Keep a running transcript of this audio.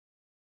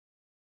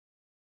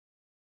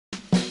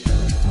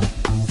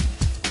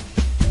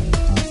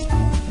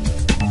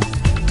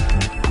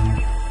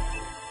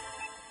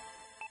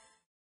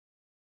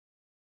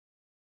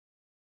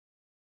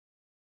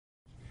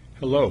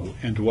Hello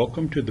and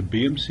welcome to the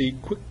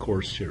BMC Quick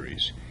Course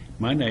series.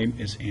 My name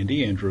is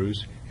Andy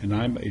Andrews and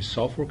I'm a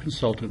software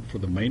consultant for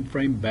the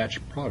Mainframe batch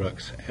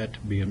products at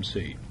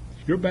BMC.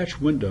 Your batch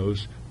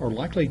windows are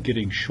likely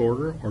getting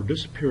shorter or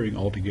disappearing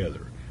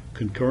altogether.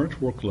 Concurrent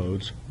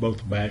workloads,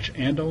 both batch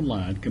and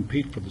online,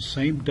 compete for the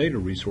same data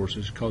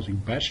resources, causing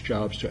batch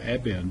jobs to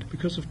abend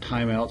because of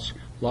timeouts,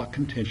 lock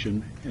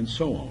contention, and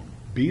so on.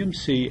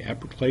 BMC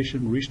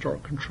Application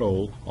Restart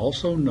Control,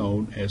 also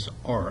known as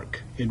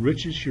ARC,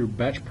 enriches your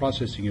batch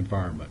processing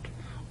environment.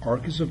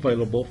 ARC is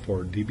available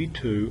for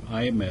Db2,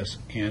 IMS,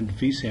 and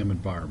VSAM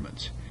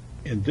environments.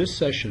 In this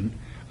session,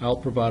 I'll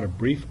provide a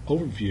brief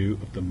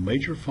overview of the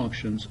major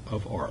functions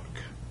of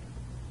ARC.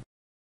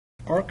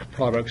 ARC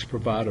products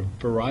provide a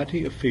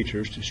variety of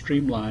features to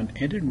streamline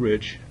and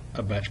enrich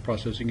a batch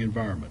processing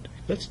environment.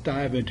 Let's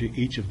dive into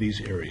each of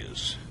these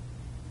areas.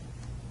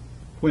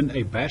 When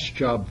a batch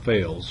job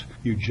fails,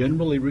 you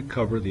generally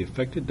recover the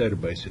affected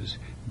databases,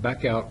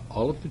 back out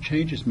all of the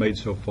changes made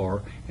so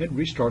far, and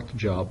restart the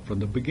job from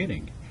the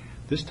beginning.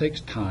 This takes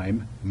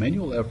time,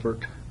 manual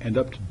effort, and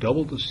up to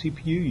double the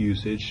CPU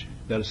usage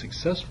that a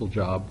successful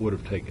job would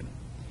have taken.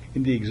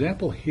 In the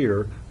example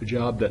here, a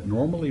job that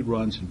normally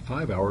runs in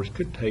 5 hours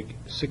could take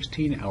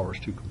 16 hours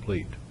to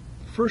complete.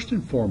 First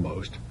and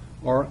foremost,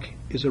 ARC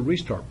is a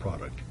restart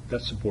product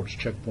that supports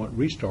checkpoint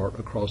restart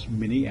across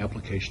many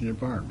application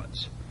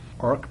environments.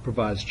 ARC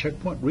provides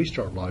checkpoint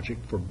restart logic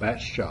for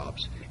batch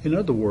jobs. In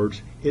other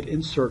words, it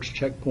inserts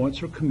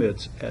checkpoints or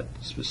commits at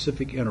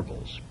specific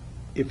intervals.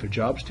 If a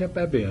job step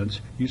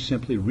abends, you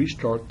simply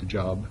restart the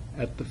job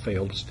at the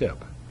failed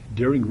step.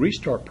 During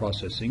restart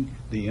processing,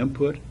 the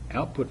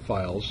input-output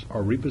files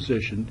are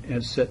repositioned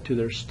and set to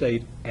their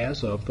state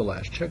as of the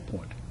last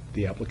checkpoint.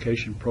 The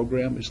application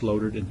program is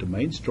loaded into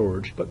main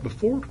storage, but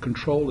before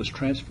control is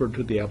transferred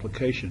to the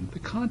application, the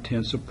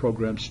contents of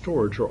program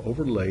storage are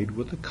overlaid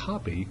with a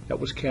copy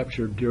that was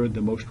captured during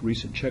the most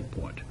recent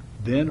checkpoint.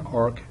 Then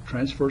ARC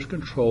transfers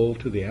control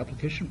to the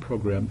application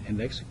program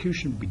and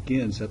execution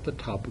begins at the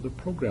top of the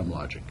program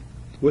logic.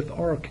 With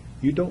ARC,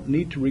 you don't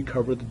need to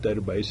recover the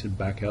database and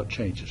back out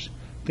changes.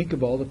 Think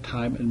of all the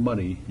time and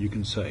money you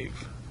can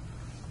save.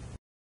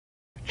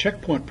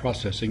 Checkpoint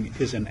processing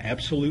is an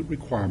absolute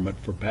requirement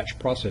for batch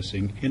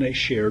processing in a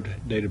shared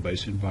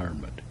database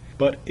environment,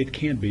 but it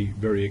can be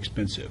very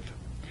expensive.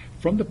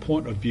 From the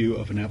point of view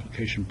of an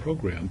application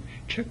program,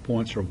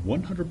 checkpoints are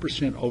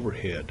 100%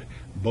 overhead,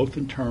 both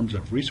in terms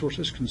of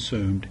resources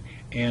consumed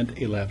and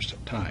elapsed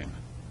time.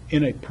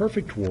 In a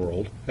perfect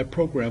world, a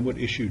program would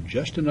issue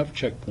just enough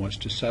checkpoints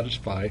to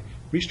satisfy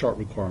restart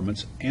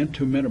requirements and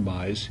to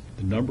minimize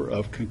the number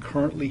of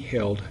concurrently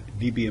held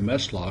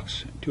DBMS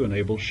locks to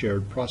enable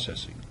shared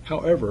processing.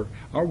 However,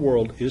 our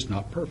world is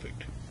not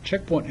perfect.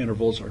 Checkpoint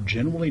intervals are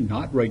generally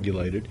not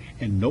regulated,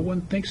 and no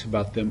one thinks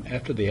about them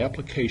after the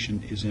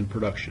application is in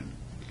production.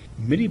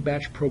 Many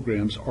batch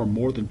programs are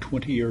more than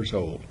 20 years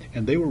old,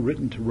 and they were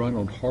written to run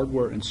on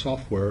hardware and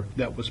software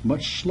that was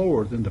much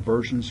slower than the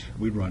versions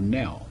we run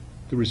now.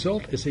 The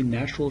result is a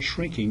natural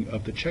shrinking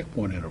of the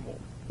checkpoint interval.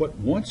 What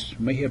once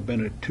may have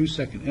been a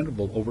 2-second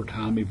interval over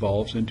time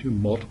evolves into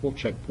multiple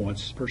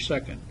checkpoints per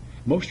second.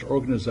 Most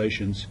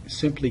organizations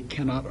simply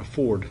cannot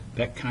afford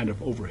that kind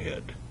of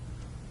overhead.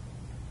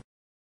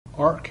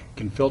 ARC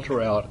can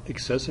filter out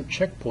excessive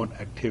checkpoint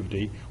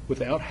activity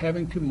without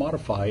having to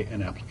modify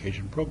an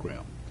application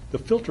program. The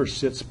filter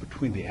sits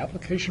between the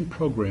application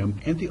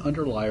program and the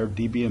underlier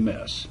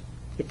DBMS.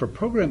 If a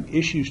program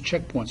issues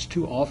checkpoints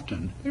too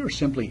often, they are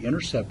simply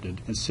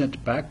intercepted and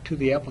sent back to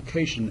the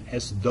application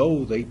as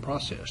though they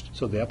processed,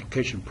 so the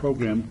application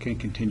program can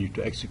continue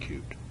to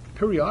execute.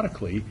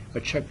 Periodically, a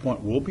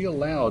checkpoint will be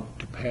allowed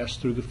to pass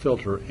through the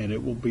filter and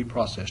it will be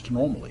processed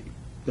normally.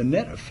 The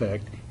net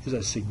effect is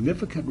a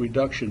significant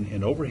reduction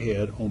in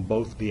overhead on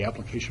both the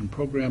application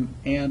program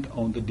and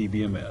on the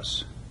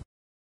DBMS.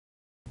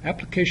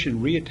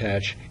 Application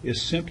Reattach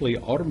is simply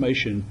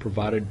automation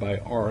provided by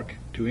ARC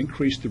to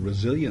increase the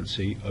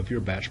resiliency of your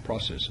batch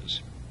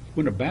processes.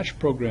 When a batch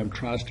program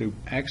tries to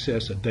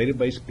access a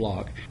database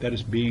block that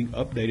is being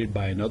updated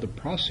by another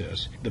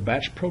process, the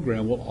batch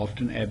program will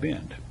often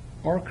abend.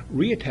 ARC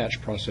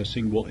Reattach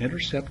processing will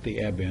intercept the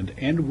abend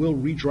and will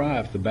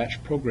redrive the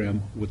batch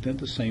program within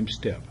the same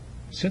step.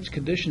 Since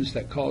conditions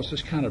that cause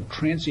this kind of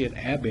transient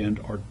abend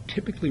are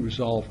typically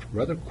resolved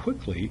rather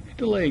quickly,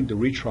 delaying the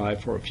retry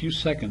for a few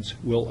seconds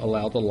will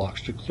allow the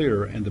locks to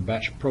clear and the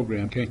batch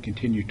program can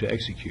continue to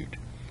execute.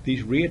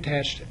 These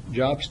reattached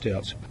job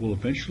steps will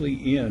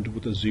eventually end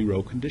with a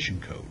zero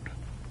condition code.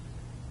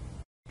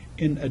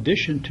 In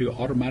addition to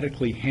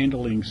automatically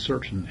handling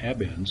certain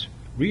abends,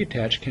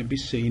 Reattach can be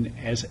seen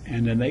as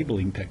an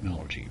enabling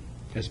technology.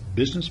 As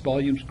business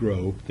volumes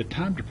grow, the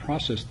time to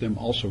process them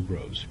also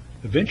grows.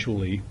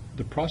 Eventually,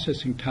 the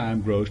processing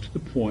time grows to the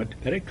point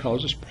that it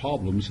causes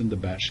problems in the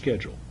batch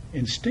schedule.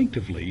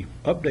 Instinctively,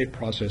 update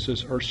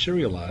processes are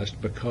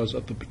serialized because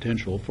of the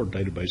potential for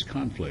database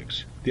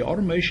conflicts. The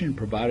automation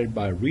provided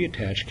by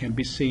Reattach can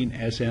be seen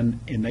as an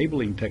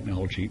enabling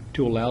technology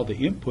to allow the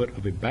input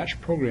of a batch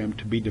program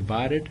to be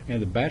divided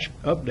and the batch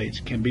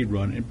updates can be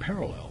run in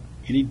parallel.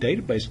 Any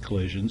database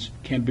collisions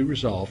can be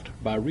resolved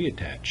by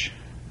Reattach.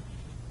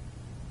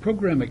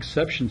 Program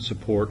exception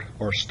support,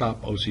 or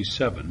Stop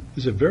OC7,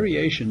 is a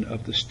variation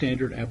of the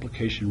standard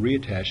application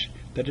reattach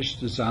that is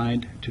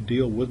designed to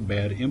deal with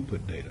bad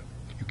input data.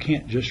 You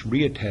can't just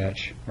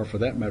reattach, or for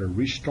that matter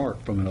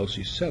restart from an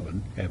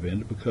OC7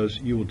 abend, because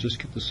you will just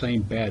get the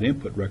same bad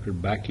input record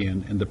back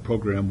in and the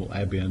program will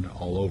abend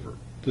all over.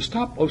 The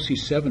Stop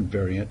OC7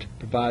 variant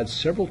provides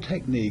several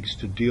techniques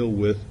to deal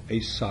with a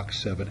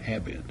SOC7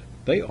 abend.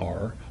 They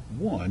are: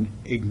 1.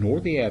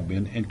 Ignore the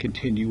abend and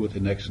continue with the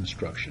next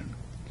instruction.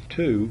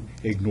 2.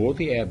 Ignore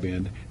the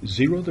abend,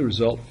 zero the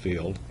result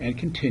field, and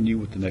continue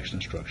with the next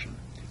instruction.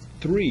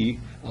 3.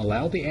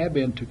 Allow the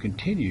abend to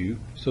continue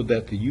so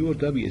that the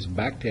UOW is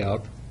backed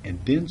out and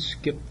then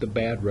skip the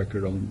bad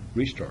record on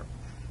restart.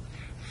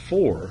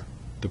 4.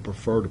 The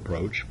preferred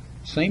approach,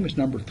 same as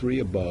number 3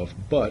 above,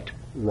 but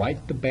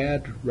write the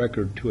bad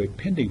record to a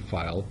pending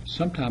file,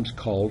 sometimes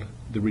called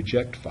the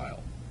reject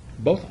file.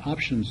 Both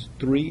options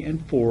 3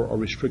 and 4 are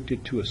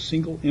restricted to a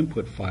single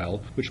input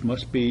file, which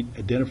must be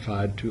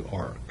identified to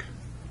ARC.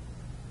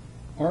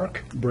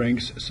 ARC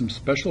brings some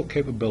special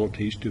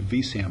capabilities to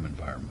VSAM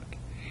environment.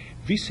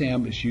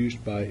 VSAM is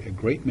used by a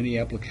great many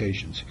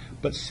applications,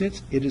 but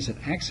since it is an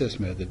access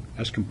method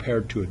as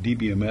compared to a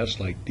DBMS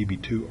like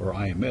Db2 or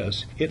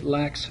IMS, it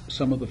lacks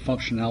some of the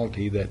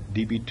functionality that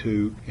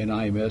Db2 and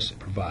IMS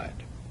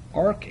provide.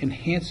 ARC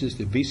enhances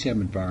the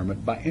VSAM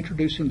environment by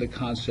introducing the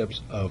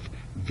concepts of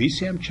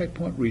VSAM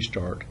checkpoint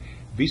restart,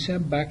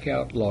 VSAM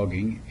backout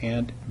logging,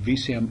 and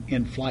VSAM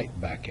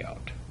in-flight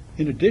backout.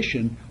 In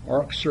addition,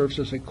 ARC serves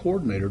as a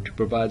coordinator to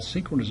provide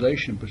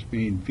synchronization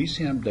between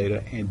VSAM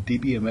data and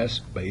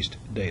DBMS-based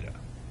data.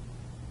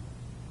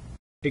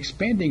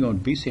 Expanding on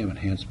VSAM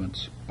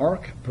enhancements,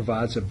 ARC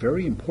provides a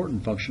very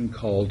important function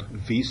called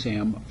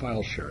VSAM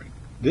file sharing.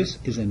 This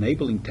is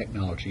enabling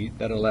technology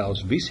that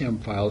allows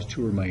VSAM files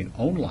to remain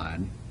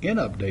online in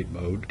update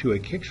mode to a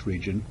CIX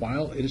region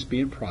while it is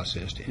being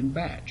processed in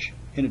batch.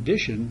 In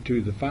addition to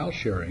the file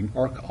sharing,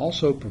 ARC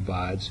also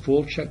provides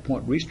full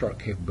checkpoint restart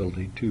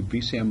capability to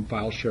VSAM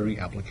file sharing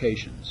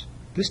applications.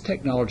 This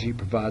technology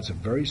provides a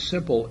very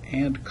simple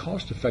and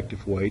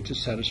cost-effective way to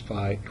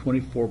satisfy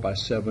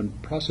 24/7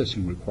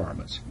 processing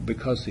requirements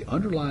because the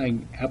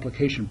underlying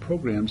application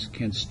programs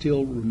can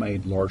still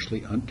remain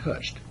largely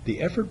untouched.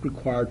 The effort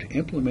required to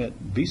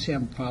implement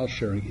VSAM file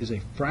sharing is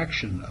a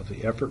fraction of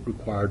the effort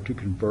required to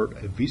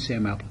convert a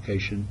VSAM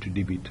application to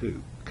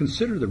Db2.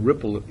 Consider the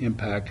ripple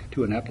impact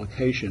to an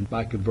application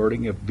by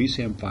converting a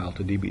VSAM file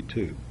to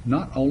Db2,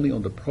 not only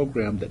on the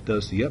program that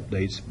does the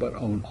updates, but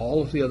on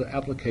all of the other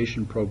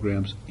application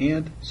programs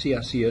and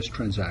CICS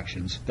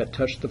transactions that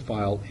touch the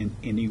file in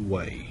any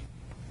way.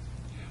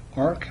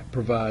 ARC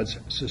provides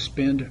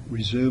suspend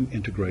resume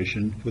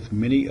integration with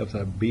many of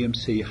the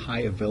BMC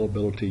high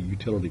availability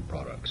utility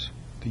products.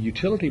 The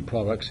utility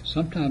products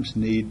sometimes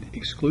need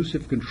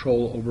exclusive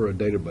control over a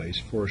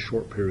database for a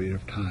short period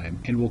of time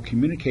and will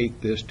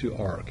communicate this to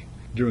ARC.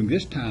 During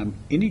this time,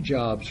 any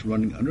jobs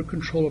running under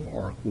control of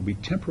ARC will be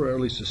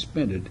temporarily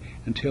suspended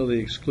until the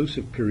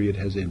exclusive period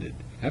has ended.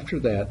 After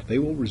that, they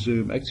will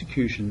resume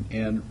execution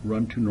and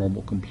run to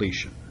normal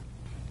completion.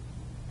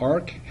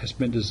 ARC has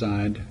been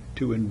designed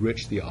to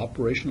enrich the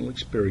operational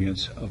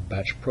experience of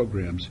batch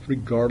programs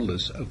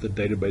regardless of the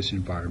database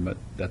environment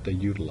that they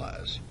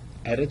utilize.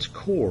 At its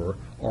core,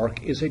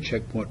 ARC is a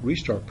checkpoint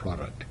restart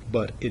product,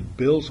 but it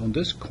builds on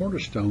this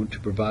cornerstone to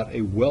provide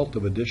a wealth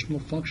of additional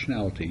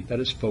functionality that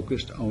is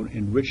focused on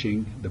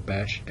enriching the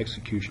batch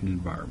execution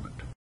environment.